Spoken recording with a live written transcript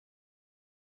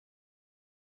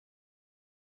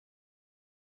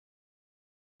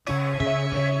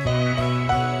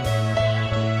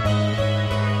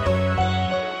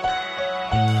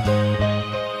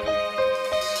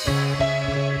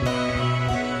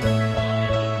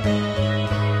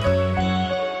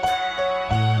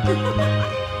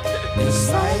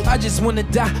just wanna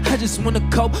die, I just wanna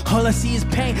cope. All I see is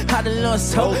pain, I done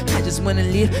lost hope. I just wanna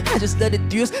live, I just love the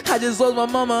deals. I just lost my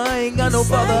mama, I ain't got no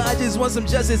father. I just want some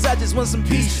justice, I just want some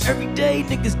peace. Every day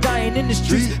niggas dying in the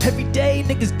streets. Every day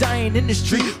niggas dying in the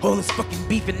street. All this fucking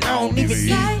beef and I don't even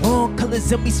eat. All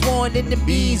colors and we sworn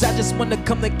enemies. I just wanna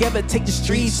come together, take the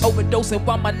streets. Overdosing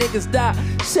while my niggas die.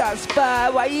 Shots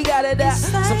fired, why you gotta die?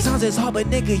 Sometimes it's hard, but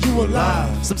nigga, you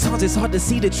alive. Sometimes it's hard to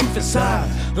see the truth inside.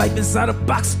 Life inside a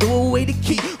box, throw away the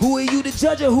key. Who are you to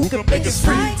judge or who can make us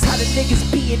free? Tired of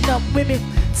niggas beating up women.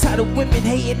 Tired of women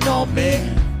hating on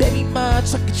men. Baby mom,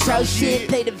 truck control shit.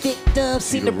 Play the victim,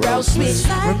 seen the route switch.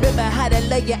 Remember how to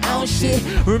lay your own shit.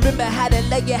 Remember how to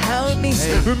lay your homies.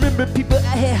 Remember people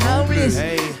out here homeless.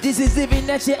 This is living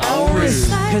at your own risk.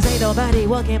 Cause ain't nobody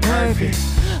walking perfect.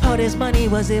 All this money,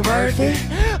 was it worth it?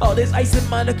 All this ice in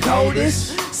my the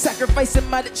coldest. Sacrificing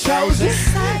my the chosen.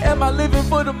 Am I living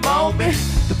for the moment?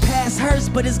 The past hurts,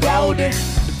 but it's golden.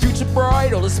 The future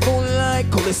bright, all this moonlight.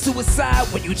 Call it suicide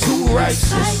when you too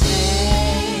righteous.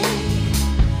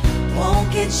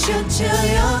 Won't get you till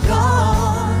you're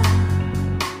gone.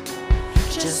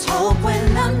 Just hope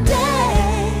when I'm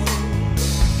dead,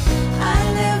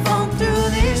 I live on through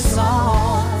these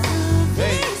songs.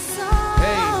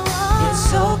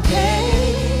 It's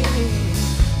okay.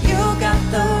 You got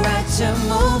the right to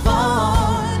move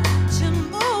on.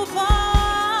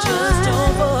 Just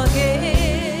don't forget.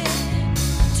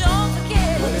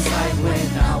 What it's like when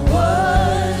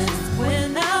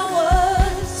I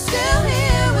was still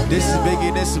here with This you. is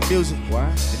bigger than some music.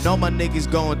 And all my niggas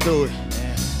going through it.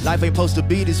 Life ain't supposed to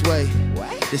be this way.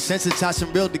 Desensitized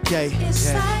from real decay.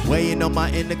 Weighing on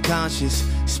my inner conscience,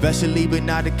 especially but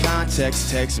not the context.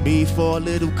 Text me for a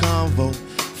little convo.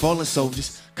 Fallen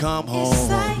soldiers, come home.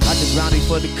 I just rounded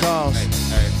for the cause.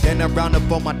 Then I round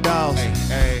up on my dogs.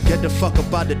 Get the fuck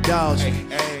up out the dogs.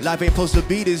 Life ain't supposed to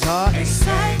be this hard.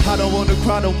 I don't wanna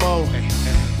cry no more.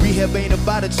 Rehab ain't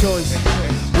about a choice.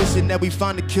 Wishing that we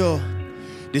find a cure.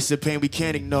 This is a pain we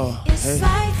can't ignore.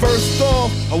 First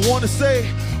off, I wanna say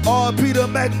R.P. to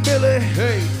Macmillan.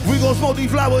 We gon' smoke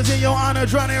these flowers in your honor,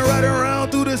 drowning right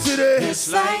around through the city.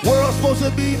 World's supposed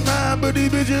to be mine, but these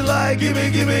bitches like,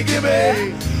 gimme, gimme,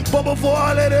 gimme. But before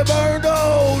I let it burn,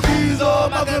 though, these are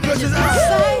my confessions.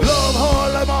 I love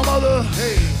hard like my mother.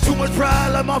 Too much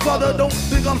pride like my father. Don't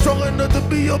think I'm strong enough to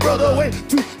be your brother. Way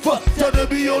too fucked up to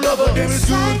be your lover. Damn, it's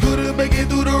too good to make it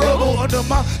through the rubble. Under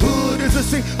my hood is a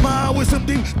sick mind with some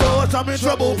deep thoughts. I'm in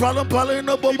trouble. Problem piling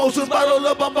up, emotions bottled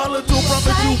up. I'm volatile.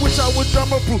 Promise you, wish I would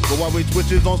drama proof. But why we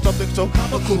switches on something so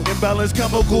comical? Imbalance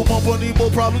chemical. More money,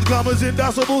 more problems, commas,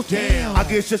 indocile. Damn, I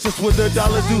guess just what the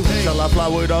dollars do. Shall I fly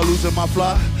without losing my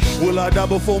fly? Will I die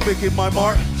before making my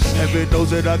mark? Heaven knows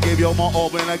that I gave y'all my all,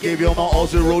 man. I gave y'all my all,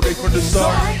 0 days from the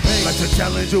start. Like a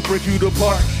challenge, will break you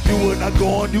apart. You were not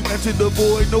gone, you entered the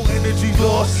void, no energy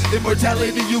lost.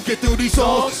 Immortality, you get through these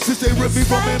songs. Since they ripped me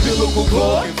from umbilical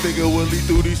cord. And figuratively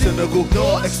through these cynical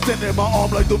doors. Extended my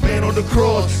arm like the man on the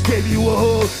cross. Gave you a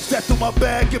hug, stepped through my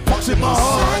back and punched in my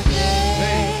heart.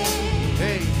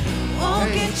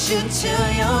 Won't get you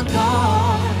till you're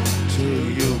gone.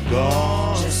 Till you're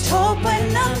gone. Just hope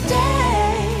when I'm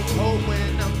dead,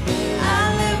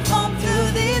 I live on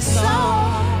through these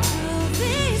songs.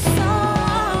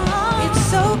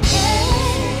 It's okay.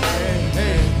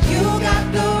 You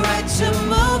got the right to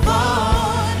move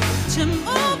on. Just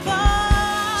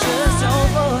don't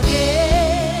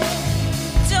forget.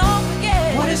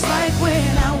 What it's like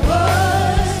when I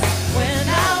was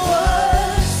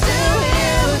still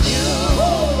here with you.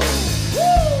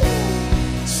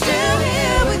 Still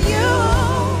here with you.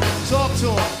 Talk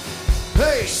to him.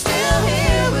 Hey. Still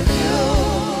here with you.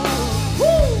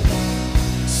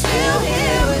 Still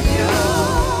here with you.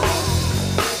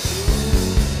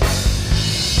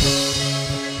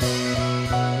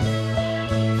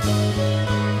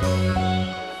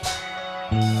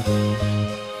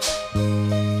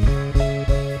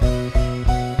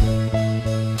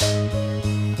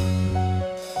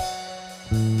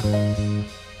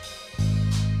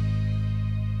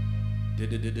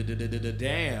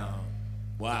 Damn.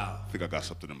 Wow. I think I got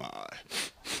something in my eye.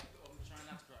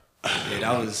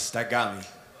 Yeah, that got me.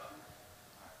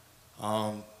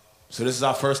 So this is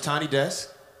our first Tiny Desk.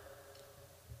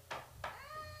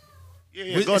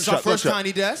 Yeah, It's our first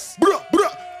Tiny Desk. Bruh,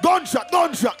 bruh. Gunshot.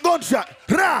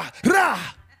 Rah.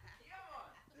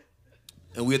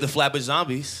 And we're the Flatbush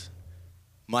Zombies.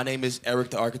 My name is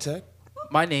Eric the Architect.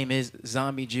 My name is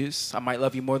Zombie Juice. I might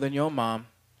love you more than your mom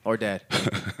or dad.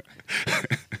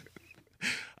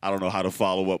 I don't know how to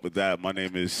follow up with that. My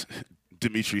name is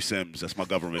Dimitri Sims. That's my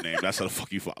government name. That's how the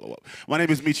fuck you follow up. My name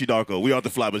is Michi Darko. We are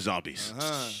the Flatbush Zombies.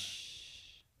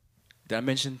 Did I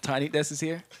mention Tiny Desk is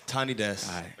here? Tiny Desk.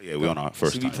 All right. Yeah, we're on our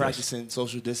first So time. we practicing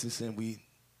social distancing. We,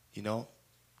 you know,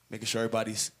 making sure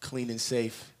everybody's clean and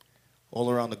safe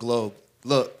all around the globe.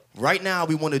 Look, right now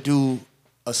we want to do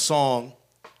a song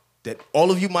that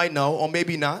all of you might know, or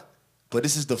maybe not, but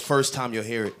this is the first time you'll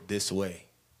hear it this way.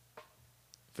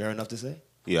 Fair enough to say?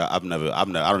 Yeah, I don't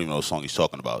even know what song he's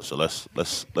talking about. So let's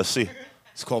see.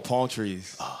 It's called Palm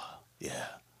Trees. Yeah.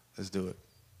 Let's do it.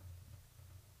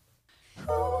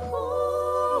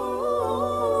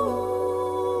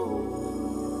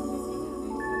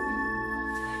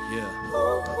 Yeah.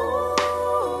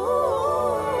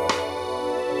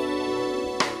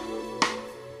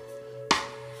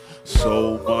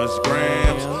 So much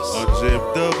grams,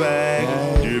 unzip the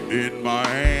bag, dip in my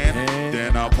hand,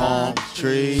 then I palm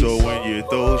trees. So when you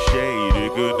throw shade,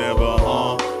 it could never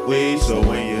harm we. So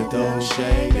when you throw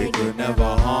shade, it could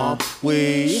never harm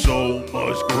we. So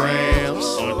much grams,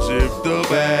 unzip the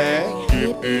bag,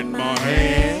 dip in my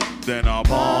hand, then I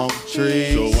palm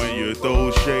trees. So when you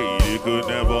throw shade, it could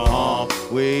never harm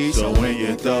we. So when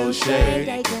you throw shade,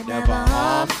 it could never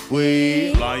harm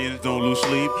we. Lions don't lose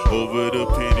sleep over the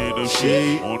penny of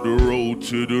shit. On the road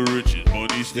to the riches,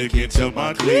 money sticking to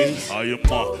my cleats. I am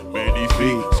on many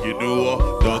feet, skin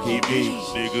noir, darky meat.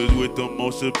 Niggas with the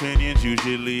most opinions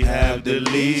usually have the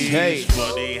lead. Hey.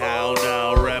 Funny how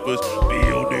now rappers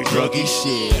be on their druggy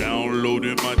shit.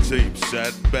 Downloading my tape,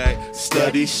 sat back,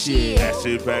 study shit.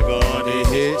 Acid pack 100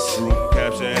 hits, room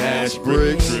caps and hash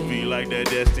bricks. Trippy like that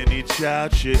Destiny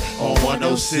Child shit on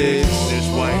 106. This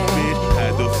white bitch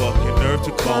had the fucking nerve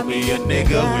to call me a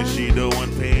nigga when she the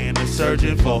one paying the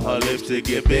surgeon for her lips to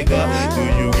get bigger. Do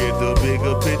you get the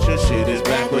bigger picture? Shit is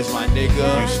backwards, my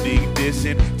nigga. You sneak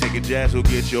dissing, taking jazz will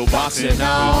get your boxing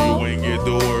on. You ain't get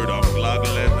the word, I'm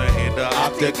glocking left hand the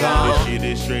octagon. This shit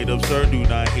is straight absurd. Do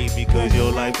not hate me cause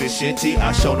your life is shitty.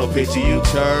 I show no picture, you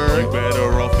turn. You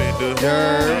better off in the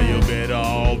dirt. Now you better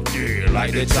off there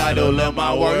like the title of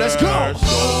my word. Let's go.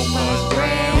 So much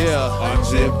grams,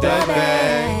 unzip that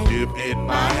bag, dip in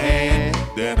my hand,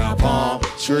 then I palm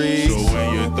trees. So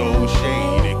when you throw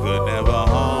shade, it could never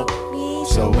harm.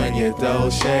 So when you throw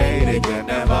shade, it could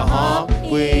never harm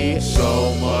we.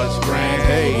 So much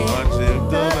grams, unzip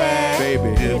the bag,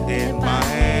 baby, dip in my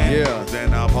hand,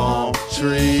 then I palm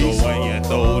trees. So when you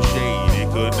throw shade, it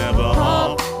could never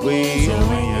harm we. So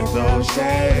when you throw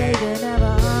shade, it could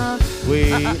never harm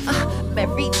we.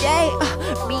 Mary J,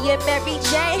 me and Mary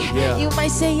J. You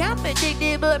might say I'm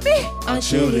addicted, but me, I'm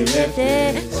truly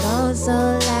lifted. So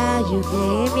loud, you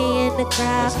can hear me in the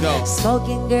crowd. Let's go.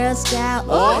 Smoking Girl Scout,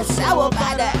 oh, sour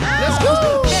by the Let's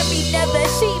go. Mary never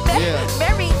cheat,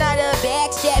 Mary not a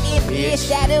backstabbing bitch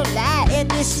that'll lie and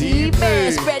deceive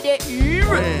me. Spread the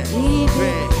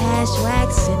even cash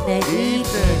wax in the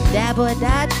evening. Dab or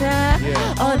die try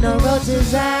on the road to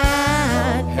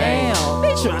Zion. Damn,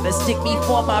 they tryna stick me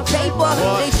for my paper.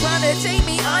 They tryna take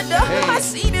me under. I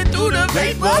seen it through the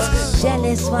vapors.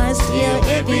 Jealous ones still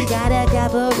envy. Gotta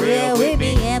couple real with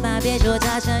me. And my bitch will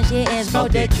talk some shit and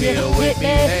smoke the kill with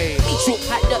me. Me too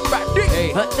hot up right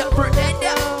there. Hot up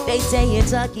pretender. They say you're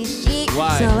talking shit. So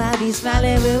I be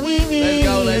smiling when we meet.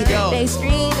 Let's go. They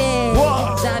screaming.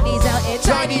 Zombies out in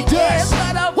Tiny Desk.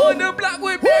 But I'm on the block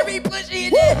with Mary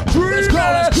pushing it. Let's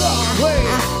go.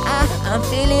 I'm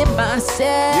feeling myself.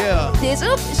 Yeah. This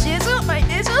up, shit's up, my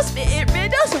digital spitting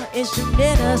riddles on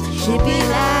instrumentals. Should be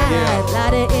live,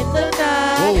 louder in the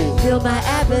night. Feel my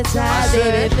appetite,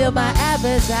 baby, feel my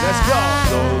appetite. Let's go.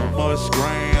 So much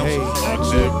grams,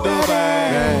 unzip the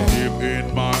bag, dip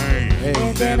in my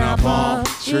hand, then I palm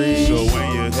trees. So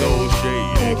when you throw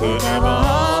shade, it could never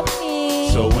harm.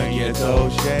 So when you throw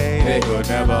shade, it could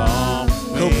never harm.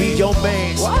 Go be your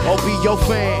man, or be your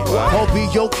fan, or be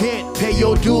your kin, pay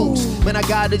your dues. Man, I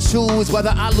gotta choose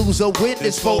whether I lose or win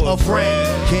this for a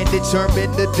friend. Can't determine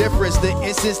the difference the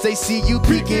instance they see you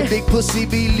peeking. Big pussy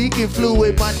be leaking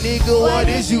fluid, my nigga, what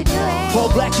is you? Paul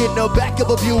Black in the back of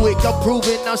a Buick. I'm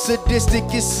proving I'm sadistic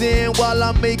as sin while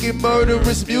I'm making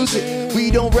murderous music. We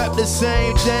don't rap the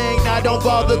same thing, I don't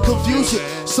bother confusion.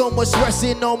 So much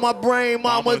stressing on my brain,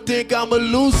 mama think I'ma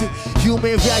lose it.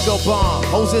 Human vagabond,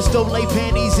 hoes and still lay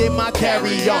panties in my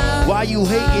carry-on. Why you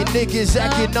hating niggas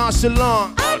acting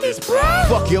nonchalant?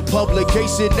 Fuck your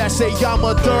publication that say I'm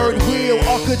a third wheel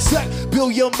architect.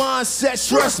 Build your mindset,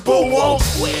 stressful won't.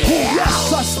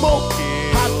 Yes, I smoke.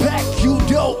 I pack you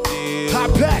dope. I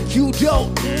pack you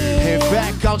dope. In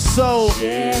fact, I'm so.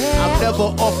 I'm never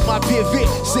off my pivot.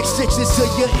 6 stitches to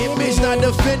your image. Not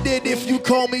offended if you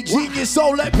call me genius. So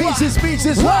let me just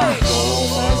right.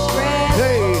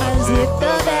 Hey. Unzip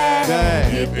the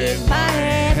bag, dip in my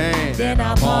hand, then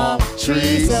I palm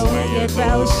trees. So when you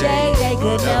throw shade, they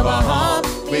could never harm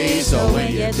me. me. So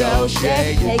when you don't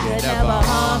shake, they could never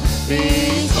harm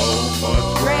me. So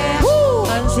much Grab,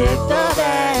 untip the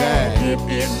bag, dip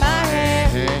in my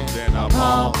hand. Then I'm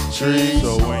palm trees.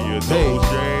 So when you don't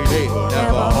shade, they could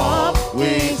never harm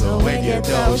we. So when you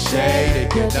don't shade, they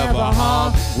could never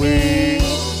harm we.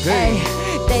 Hey,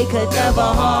 they could never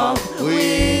harm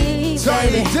we,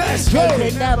 baby. They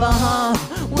could never harm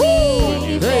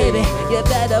we, baby. You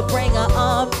better bring her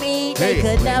on me. They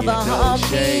could never harm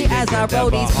me as I roll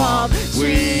these palm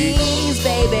trees,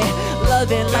 baby.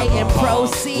 Loving light and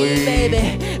proceed,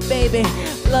 baby, baby.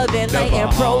 Loving light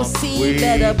and proceed.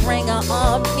 Better bring her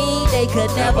on me. They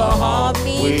could never harm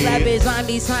me. Clappers on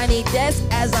these tiny desks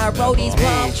as I roll these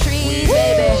palm trees,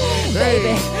 baby,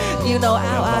 baby. You know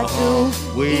how I do,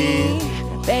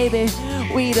 baby.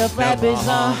 We the flappers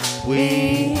on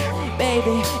we,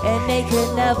 baby, and they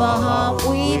could never harm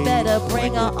we. Better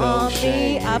bring her on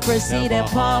me. I proceed in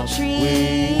palm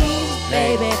trees,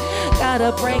 baby.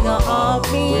 Gotta bring her on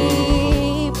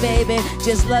me, baby.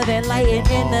 Just loving light and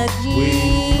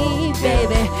energy,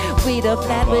 baby. We the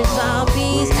flappers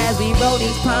zombies as we roll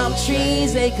these palm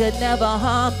trees. They could never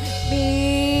harm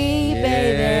me,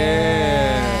 baby.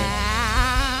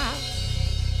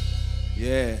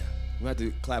 Yeah, we have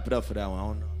to clap it up for that one. I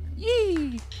don't know.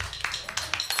 Yee.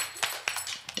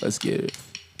 Let's get it.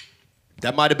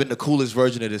 That might have been the coolest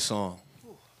version of this song.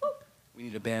 We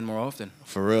need a band more often.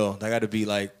 For real. That got to be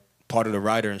like part of the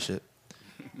writer and shit.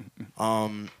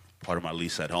 Part of my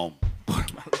lease at home.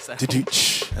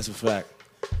 That's a fact.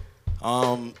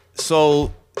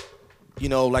 So, you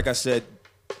know, like I said,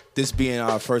 this being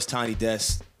our first Tiny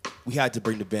Desk, we had to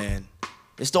bring the band.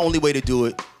 It's the only way to do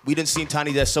it. We didn't see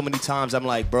Tiny Desk so many times. I'm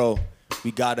like, bro,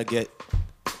 we gotta get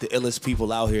the illest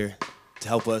people out here to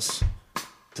help us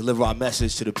deliver our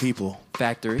message to the people.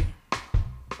 Factory.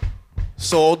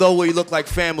 So although we look like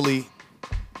family,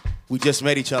 we just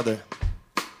met each other,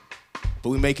 but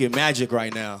we make it magic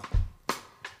right now.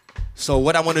 So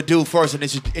what I want to do first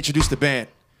is introduce the band.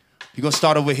 You're gonna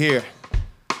start over here.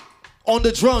 On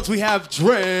the drums, we have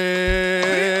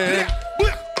Dre.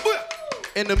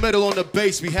 In the middle on the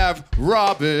bass, we have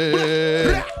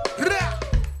Robin.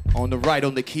 On the right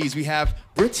on the keys, we have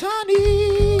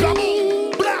Brittany.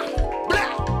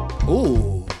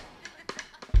 Ooh.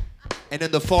 And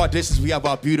in the far distance, we have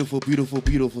our beautiful, beautiful,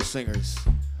 beautiful singers.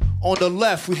 On the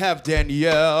left, we have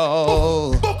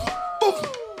Danielle.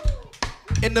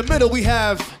 In the middle, we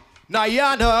have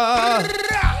Nayana.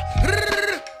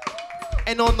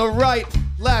 And on the right,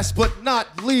 last but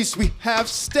not least, we have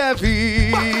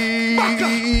Stevie.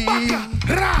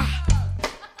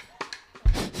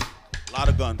 A lot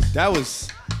of guns. That was...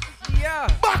 Yeah.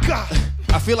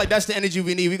 I feel like that's the energy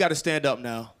we need. We got to stand up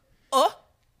now.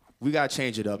 We got to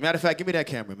change it up. Matter of fact, give me that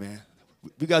camera, man.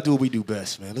 We got to do what we do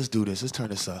best, man. Let's do this. Let's turn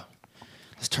this up.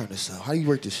 Let's turn this up. How do you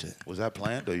work this shit? Was that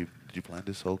planned, or did you plan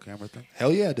this whole camera thing?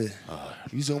 Hell yeah, I did.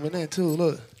 You zooming in, too.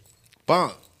 Look.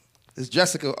 Bonk. It's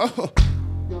Jessica. Oh.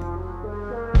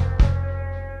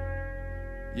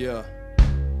 Yeah.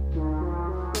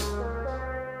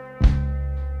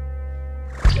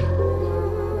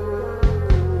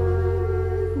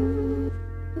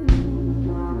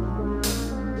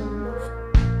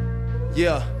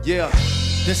 Yeah, yeah.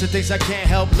 There's the things I can't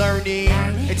help learning.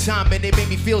 In time and they make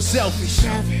me feel selfish.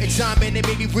 In time and they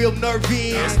make me real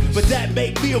nervous. But that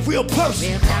make me a real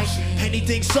person.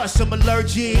 Anything such, I'm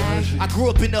allergic. I grew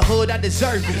up in the hood, I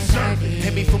deserve it.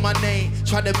 Pay me for my name,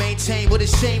 try to maintain. What a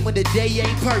shame when the day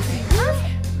ain't perfect.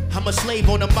 I'm a slave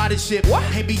on a modern ship.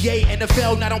 NBA,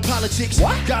 NFL, not on politics.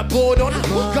 Got bored on it,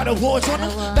 got awards on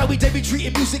it. Now we be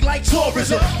treating music like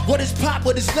tourism. What is pop,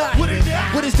 what is not? What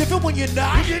is different when you're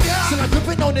not? Still I'm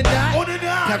gripping on the knot.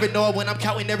 Paranoid when I'm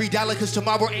counting every dollar, cause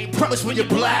tomorrow ain't promised when you're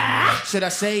black. Should I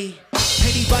say?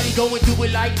 Anybody going through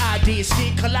it like I did?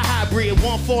 Skin color hybrid,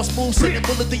 one false move, sending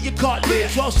bullet through your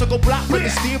cartilage. 12 circle block with the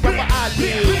steer on my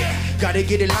eyelid. Gotta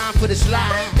get in line for the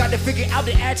slide. Gotta figure out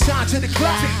to add time to the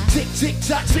clock. Tick, tick,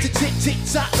 tock, tick, tick, tick,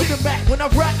 tock. Looking back when I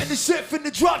rap and the shit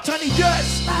finna drop. Tiny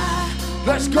Desk.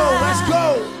 Let's go, let's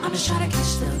go. I'm just trying to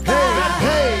catch the vibe. Hey,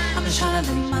 hey. I'm just trying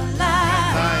to live my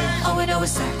life. All we know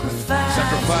is sacrifice.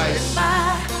 Sacrifice.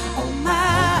 Oh my.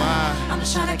 I'm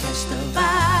just trying to catch the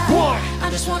vibe. One, I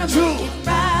just wanna two, make it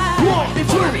right. one,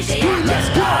 Before every day I let's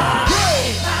just go.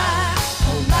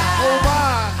 Oh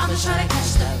my. I'm just trying to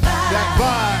catch the vibe. That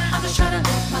vibe. I'm just trying to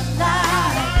live my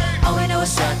life. All we know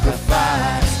is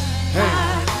sacrifice.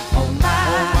 Oh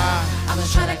my. I'm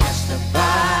just trying to catch the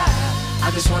vibe.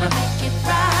 I just wanna make it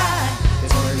right.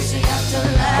 Before every day after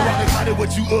life. I'm excited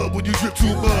what you up when you drip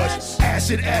too much.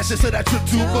 Acid, said I trip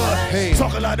too much. Hey.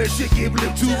 Talk a lot of shit, give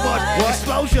lip too much. What?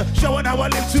 Exposure, showing how I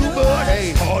live too much.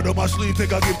 Hey. Hard on my sleeve,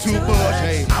 think I give too much.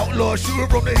 Hey. Outlaw, shooting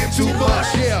from the hip too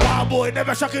much. Yeah. Wild boy,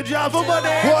 never shuck a job for money.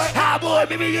 What? High boy,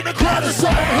 meet me in the crowd or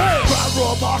something. Hey. Crowd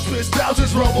raw, marsh pits,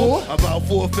 thousands rumble. About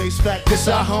 4 face fact, this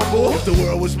I humble. If the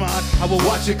world was mine, I would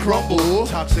watch it crumble.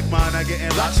 Toxic mind, I get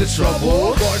in lots of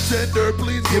trouble. Bartender,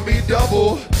 please give me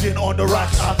double. Gin on the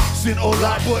rocks, I sin a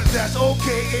lot, but that's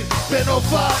okay. It's been on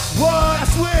fire. What? I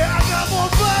swear I got more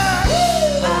fire.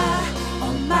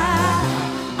 Oh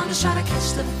my, I'm just trying to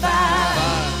catch the fire.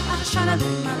 I'm just trying to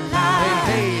live my life.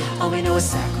 Hey. All we know is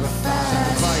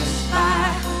sacrifice.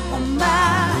 Oh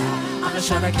my, I'm just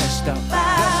trying to catch the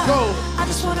fire. Let's go. I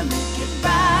just want to make it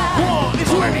right.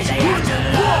 It's every day after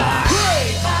life.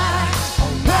 Oh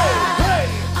my,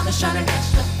 I'm just trying to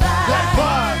catch the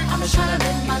fire. I'm just trying to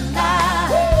live my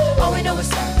life. All we know is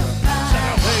sacrifice.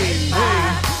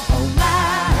 Oh my,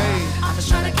 I'm just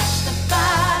trying to catch the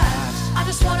fire. I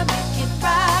just want to make it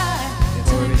right.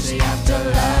 To reach the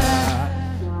afterlife.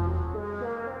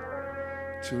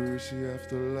 To reach the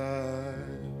afterlife.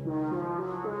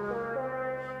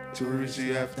 To reach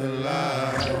the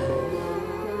afterlife.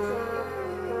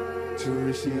 To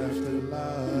reach the afterlife.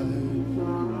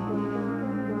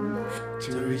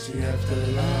 To reach the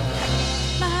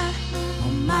afterlife. My,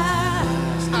 oh my,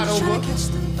 I'm just trying to catch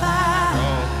the fire.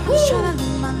 I'm just trying to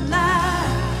live my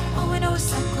life. All we know is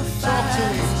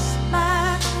sacrifice.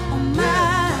 My, oh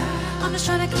my, I'm just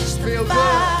trying to catch the fire.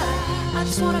 I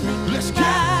just want to make it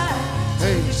right. To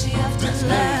reach the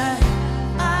afterlife.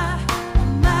 My, oh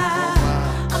my,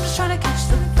 I'm just trying to catch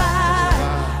the fire.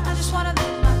 I just want to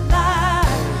live my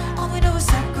life. All we know is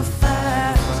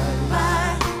sacrifice.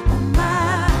 My, oh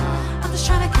my, I'm just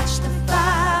trying to catch the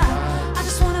fire. I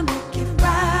just want to make it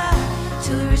right.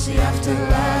 Till we reach the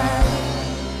afterlife.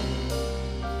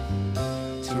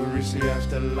 To reach the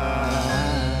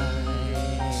afterlife.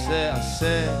 I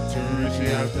said, to reach the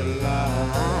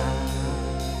afterlife.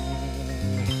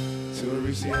 To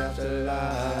reach the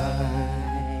afterlife.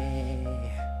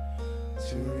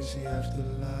 To reach the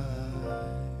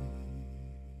afterlife.